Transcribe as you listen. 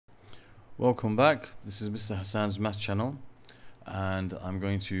Welcome back. This is Mr. Hassan's Math channel, and I'm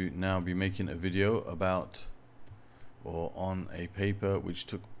going to now be making a video about or on a paper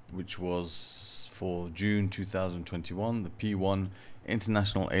which was for June 2021, the P1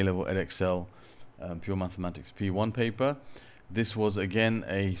 International A-Level Edexcel Pure Mathematics P1 paper. This was again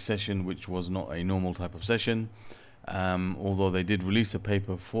a session which was not a normal type of session, although they did release a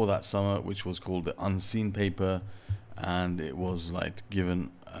paper for that summer which was called the Unseen paper, and it was like given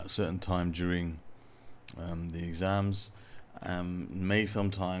a certain time during the exams, May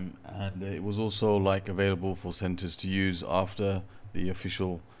sometime, and it was also like available for centers to use after the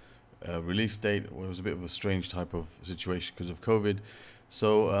official release date. It was a bit of a strange type of situation because of COVID.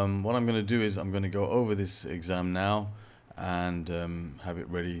 So what I'm going to do is I'm going to go over this exam now and have it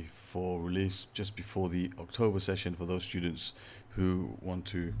ready for release just before the October session for those students who want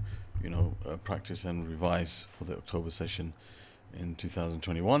to, practice and revise for the October session in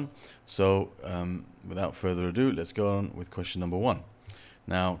 2021. So without further ado, let's go on with question number 1.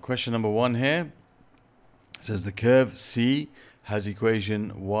 Now, question number 1 here says the curve C has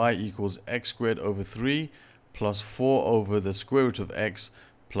equation y equals x squared over 3 plus 4 over the square root of x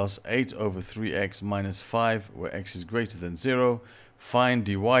plus 8 over 3x minus 5, where x is greater than 0. Find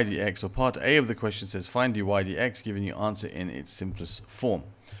dy dx. So part A of the question says find dy dx, giving you answer in its simplest form.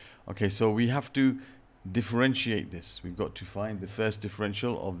 Okay, so we have to differentiate this. We've got to find the first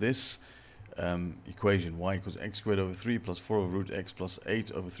differential of this equation, y equals x squared over 3 plus 4 over root x plus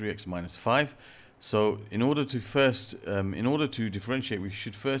 8 over 3x minus 5. So in order to differentiate, we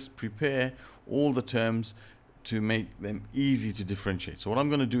should first prepare all the terms to make them easy to differentiate. So what I'm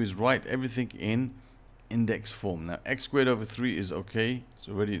going to do is write everything in index form. Now x squared over 3 is okay, it's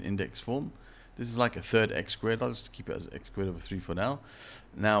already in index form. This is like a third x squared. I'll just keep it as x squared over 3 for now.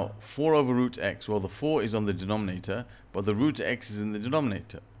 Now 4 over root x, well, the 4 is on the denominator, but the root x is in the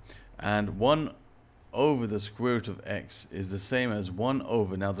denominator, and 1 over the square root of x is the same as 1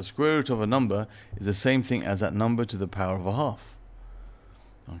 over, now the square root of a number is the same thing as that number to the power of a half.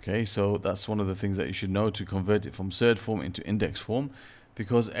 Okay, so that's one of the things that you should know to convert it from surd form into index form,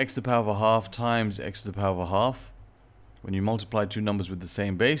 because x to the power of a half times x to the power of a half, when you multiply two numbers with the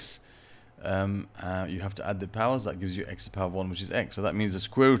same base, you have to add the powers. That gives you x to the power of 1, which is x. So that means the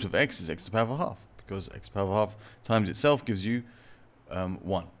square root of x is x to the power of a half, because x to the power of a half times itself gives you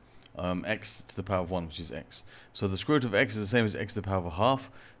 1. X to the power of 1, which is x. So the square root of x is the same as x to the power of a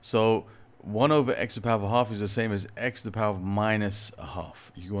half. So 1 over x to the power of a half is the same as x to the power of minus a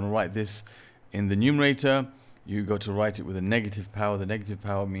half. You want to write this in the numerator. You got to write it with a negative power. The negative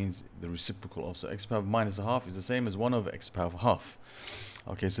power means the reciprocal also. X to the power of minus a half is the same as 1 over x to the power of a half.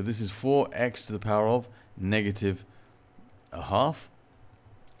 Okay, so this is 4x to the power of negative a half.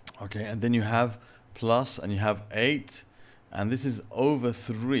 Okay, and then you have plus, and you have 8, and this is over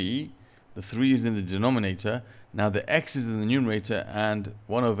 3. The 3 is in the denominator. Now the x is in the numerator, and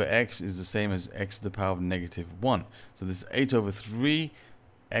 1 over x is the same as x to the power of negative 1. So this is 8 over 3,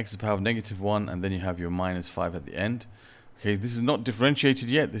 x to the power of negative 1, and then you have your minus 5 at the end. Okay, this is not differentiated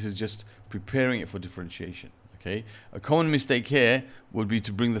yet. This is just preparing it for differentiation. Okay, a common mistake here would be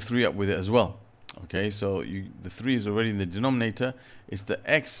to bring the 3 up with it as well. Okay, so the 3 is already in the denominator. It's the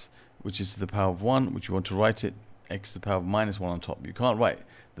x, which is to the power of 1, which you want to write it x to the power of minus 1 on top. You can't write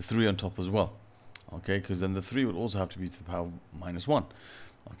the 3 on top as well. Okay, because then the 3 would also have to be to the power of minus 1.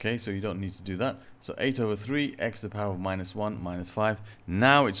 Okay, so you don't need to do that. So 8 over 3, x to the power of minus 1, minus 5.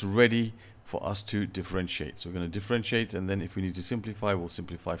 Now it's ready for us to differentiate. So we're going to differentiate, and then if we need to simplify, we'll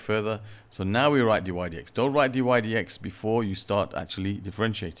simplify further. So now we write dy dx. Don't write dy dx before you start actually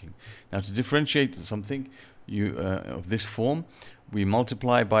differentiating. Now to differentiate something of this form, we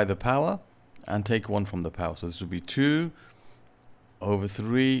multiply by the power and take 1 from the power. So this will be 2 over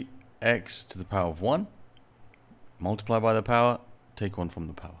 3 x to the power of 1. Multiply by the power, take 1 from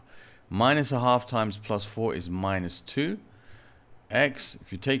the power. Minus a half times plus 4 is minus 2. X,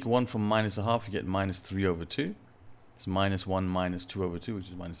 if you take 1 from minus a half, you get minus 3 over 2. It's minus 1 minus 2 over 2, which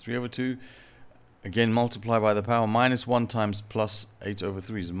is minus 3 over 2. Again, multiply by the power. Minus 1 times plus 8 over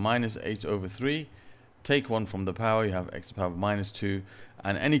 3 is minus 8 over 3. Take 1 from the power, you have x to the power of minus 2.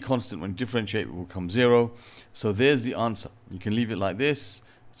 And any constant, when you differentiate, will become 0. So there's the answer. You can leave it like this.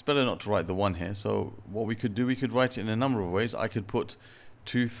 It's better not to write the 1 here. So what we could do, we could write it in a number of ways. I could put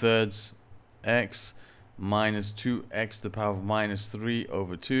 2/3 x minus 2x to the power of minus 3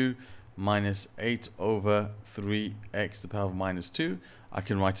 over 2 minus 8 over 3x to the power of minus 2. I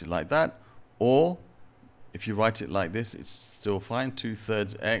can write it like that. Or if you write it like this, it's still fine.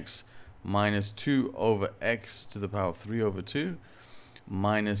 2/3 x minus 2 over x to the power of 3 over 2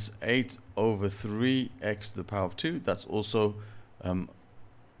 minus 8 over 3x to the power of 2. That's also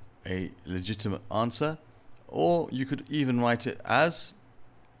a legitimate answer. Or you could even write it as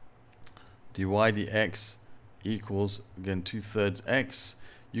dy dx equals, again, 2/3 x.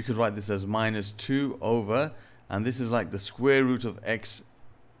 You could write this as minus 2 over, and this is like the square root of x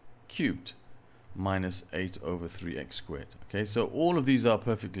cubed, minus 8 over 3x squared. Okay, so all of these are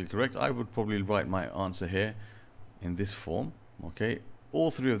perfectly correct. I would probably write my answer here in this form. Okay,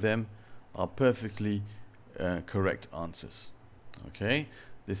 all three of them are perfectly correct answers. Okay,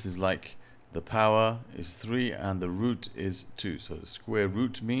 this is like the power is 3 and the root is 2. So the square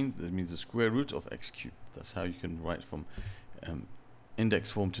root means the square root of x cubed. That's how you can write from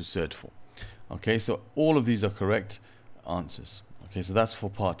index form to surd form. Okay, so all of these are correct answers. Okay, so that's for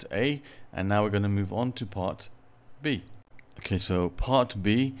part A, and now we're going to move on to part B. Okay, so part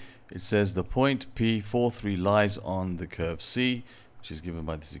B, it says the point P43 lies on the curve C, which is given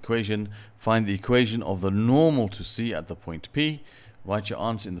by this equation. Find the equation of the normal to C at the point P. Write your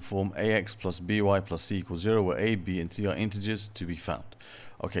answer in the form ax plus by plus c equals 0, where a, b, and c are integers to be found.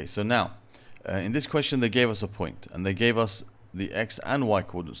 Okay, so now, in this question they gave us a point, and they gave us the x and y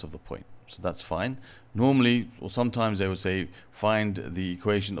coordinates of the point. So that's fine. Normally, or sometimes they would say, find the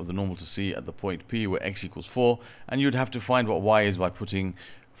equation of the normal to C at the point P where x equals 4, and you'd have to find what y is by putting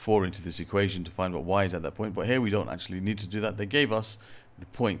 4 into this equation to find what y is at that point. But here we don't actually need to do that. They gave us the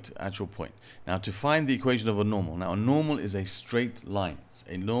point, actual point. Now to find the equation of a normal. Now a normal is a straight line.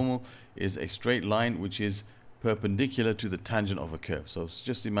 A normal is a straight line which is perpendicular to the tangent of a curve. So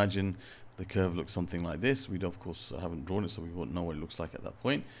just imagine the curve looks something like this. We of course haven't drawn it, so we won't know what it looks like at that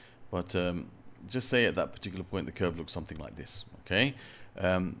point. But just say at that particular point the curve looks something like this. Okay,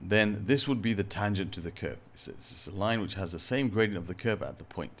 then this would be the tangent to the curve. It's a line which has the same gradient of the curve at the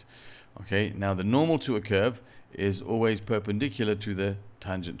point. Okay, now the normal to a curve is always perpendicular to the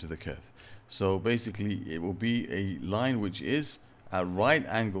tangent to the curve. So basically it will be a line which is at right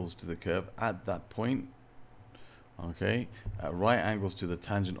angles to the curve at that point. Okay, at right angles to the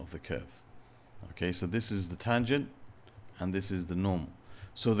tangent of the curve. Okay, so this is the tangent and this is the normal.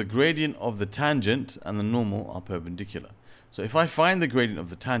 So the gradient of the tangent and the normal are perpendicular. So if I find the gradient of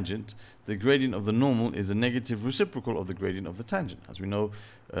the tangent, the gradient of the normal is a negative reciprocal of the gradient of the tangent. As we know,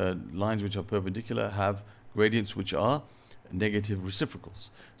 lines which are perpendicular have gradients which are negative reciprocals.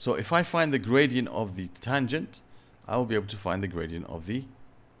 So if I find the gradient of the tangent, I will be able to find the gradient of the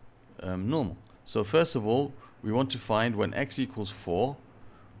normal. So first of all, we want to find when x equals 4,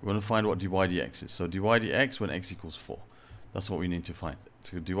 we want to find what dy dx is. So dy dx when x equals 4. That's what we need to find.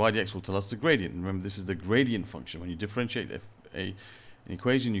 So dy dx will tell us the gradient. Remember, this is the gradient function. When you differentiate an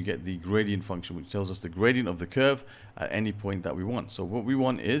equation, you get the gradient function, which tells us the gradient of the curve at any point that we want. So what we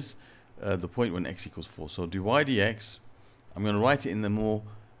want is the point when x equals 4. So dy dx, I'm going to write it in the more,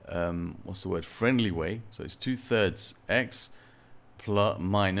 what's the word, friendly way. So it's 2/3 x plus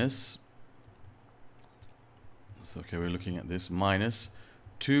minus, so okay, we're looking at this, minus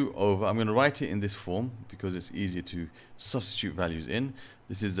 2 over, I'm going to write it in this form because it's easier to substitute values in.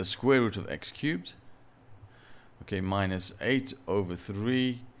 This is the square root of x cubed. Okay, minus 8 over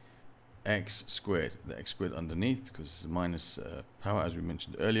 3 x squared. The x squared underneath because it's minus power, as we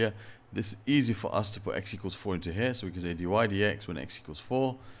mentioned earlier. This is easy for us to put x equals 4 into here. So we can say dy dx when x equals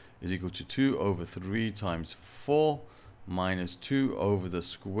 4 is equal to 2 over 3 times 4 minus 2 over the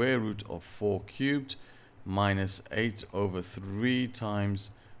square root of 4 cubed minus 8 over 3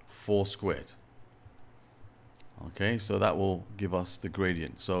 times 4 squared. Okay, so that will give us the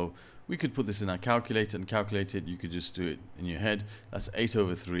gradient. So we could put this in our calculator and calculate it. You could just do it in your head. That's 8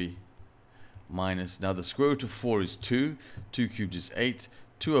 over 3 minus, now the square root of 4 is 2. 2 cubed is 8.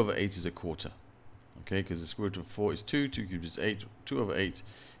 2 over 8 is a quarter. Okay, because the square root of 4 is 2. 2 cubed is 8. 2 over 8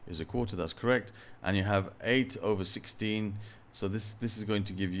 is a quarter. That's correct. And you have 8 over 16. So this is going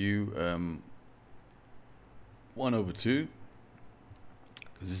to give you 1 over 2,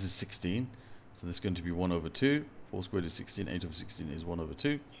 because this is 16, so this is going to be 1 over 2. 4 squared is 16, 8 over 16 is 1 over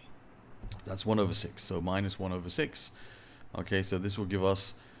 2. That's 1 over 6, so minus 1 over 6. Okay, so this will give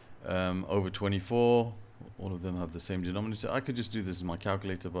us over 24. All of them have the same denominator. I could just do this in my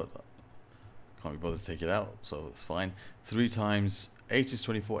calculator, but can't be bothered to take it out, so it's fine. 3 times 8 is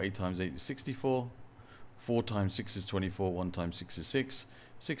 24, 8 times 8 is 64. 4 times 6 is 24, 1 times 6 is 6.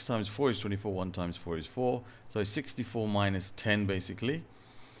 6 times 4 is 24, 1 times 4 is 4. So it's 64 minus 10 basically.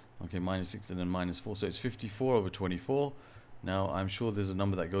 Okay, minus 6 and then minus 4. So it's 54 over 24. Now I'm sure there's a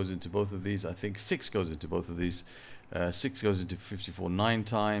number that goes into both of these. I think 6 goes into both of these. 6 goes into 54 9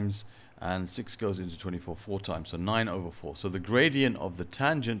 times. And 6 goes into 24 4 times. So 9 over 4. So the gradient of the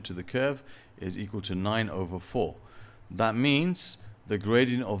tangent to the curve is equal to 9 over 4. That means the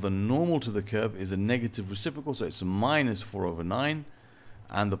gradient of the normal to the curve is a negative reciprocal. So it's minus 4 over 9.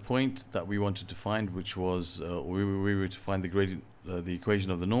 and the point that we wanted to find, which was we were to find the gradient, the equation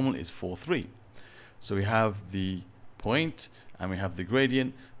of the normal, is 4, 3. So we have the point and we have the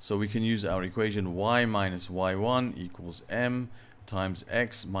gradient, so we can use our equation y minus y1 equals m times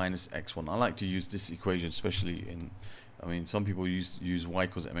x minus x1. I like to use this equation, especially in, I mean, some people use y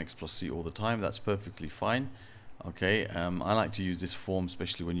equals mx plus c all the time. That's perfectly fine. Okay, I like to use this form,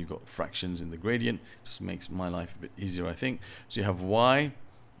 especially when you've got fractions in the gradient. Just makes my life a bit easier, I think. So you have y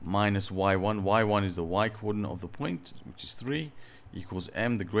minus y1. y1 is the y coordinate of the point, which is 3, equals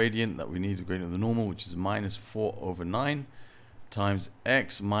m, the gradient that we need, the gradient of the normal, which is minus 4 over 9, times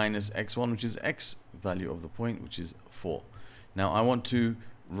x minus x1, which is x value of the point, which is 4. Now I want to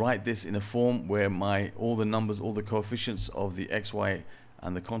write this in a form where all the numbers, all the coefficients of the x, y,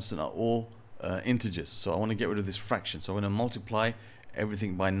 and the constant are all integers. So I want to get rid of this fraction. So I'm going to multiply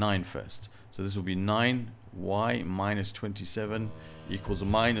everything by 9 first. So this will be 9y minus 27 equals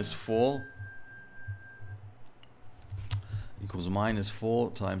minus 4 equals minus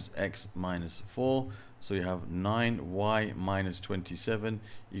 4 times x minus 4. So you have 9y minus 27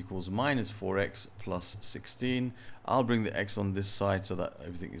 equals minus 4x plus 16. I'll bring the x on this side so that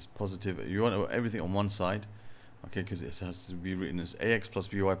everything is positive. You want everything on one side, okay, because it has to be written as ax plus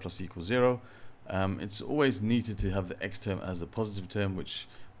by plus equals 0. It's always neater to have the x term as a positive term, which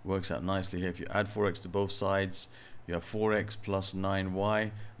works out nicely here. If you add 4x to both sides, you have 4x plus 9y.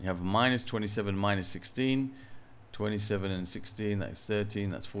 You have minus 27 minus 16. 27 and 16, that's 13,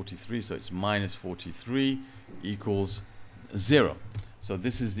 that's 43, so it's minus 43 equals 0. So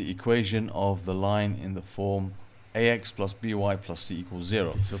this is the equation of the line in the form ax plus by plus c equals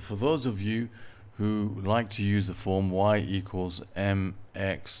 0. So for those of you who like to use the form y equals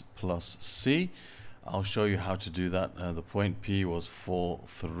mx plus c, I'll show you how to do that. The point P was 4,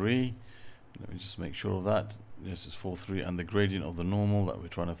 3. Let me just make sure of that. This is 4, 3, and the gradient of the normal that we're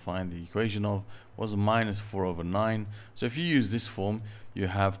trying to find the equation of was minus 4 over 9. So if you use this form, you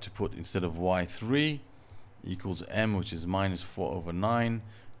have to put, instead of y3 equals m, which is minus 4 over 9,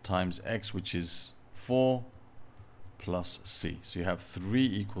 times x, which is 4, plus c. So you have 3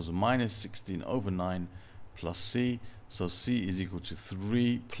 equals minus 16 over 9 plus c. So c is equal to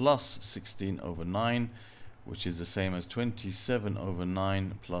 3 plus 16 over 9, which is the same as 27 over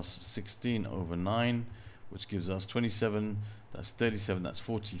 9 plus 16 over 9, which gives us 27, that's 37, that's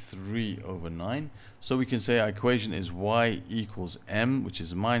 43 over 9. So we can say our equation is y equals m, which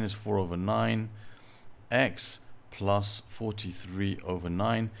is minus 4 over 9, x plus 43 over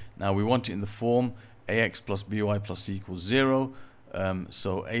 9. Now we want it in the form ax plus by plus c equals 0.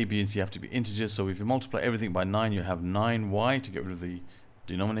 So a, b, and c have to be integers. So if you multiply everything by 9, you have 9y to get rid of the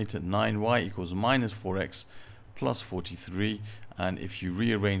denominator. 9y equals minus 4x plus 43. And if you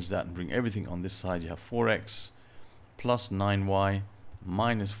rearrange that and bring everything on this side, you have 4x plus 9y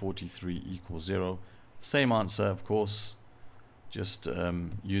minus 43 equals 0. Same answer, of course, just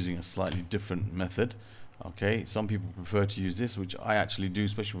using a slightly different method. Okay, some people prefer to use this, which I actually do,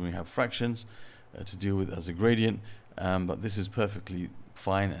 especially when we have fractions to deal with as a gradient. But this is perfectly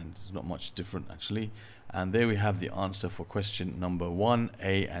fine and it's not much different actually. And there we have the answer for question number 1,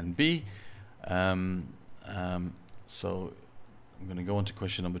 A and B. So I'm going to go on to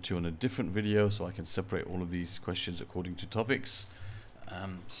question number 2 on a different video so I can separate all of these questions according to topics.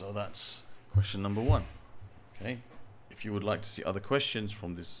 So that's question number 1. Okay. If you would like to see other questions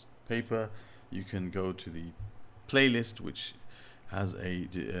from this paper, you can go to the playlist, which has a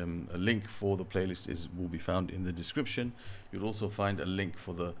link for the playlist will be found in the description. You'll also find a link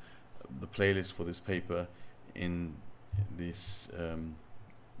for the playlist for this paper in this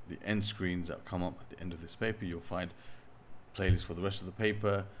the end screens that come up at the end of this paper. You'll find playlist for the rest of the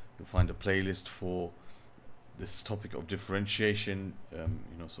paper. You'll find a playlist for this topic of differentiation.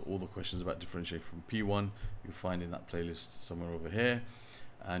 You know, so all the questions about differentiation from P1 you'll find in that playlist somewhere over here.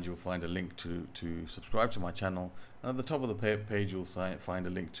 And you'll find a link to subscribe to my channel. And at the top of the page, you'll find a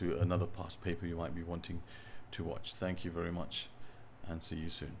link to another past paper you might be wanting to watch. Thank you very much, and see you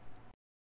soon.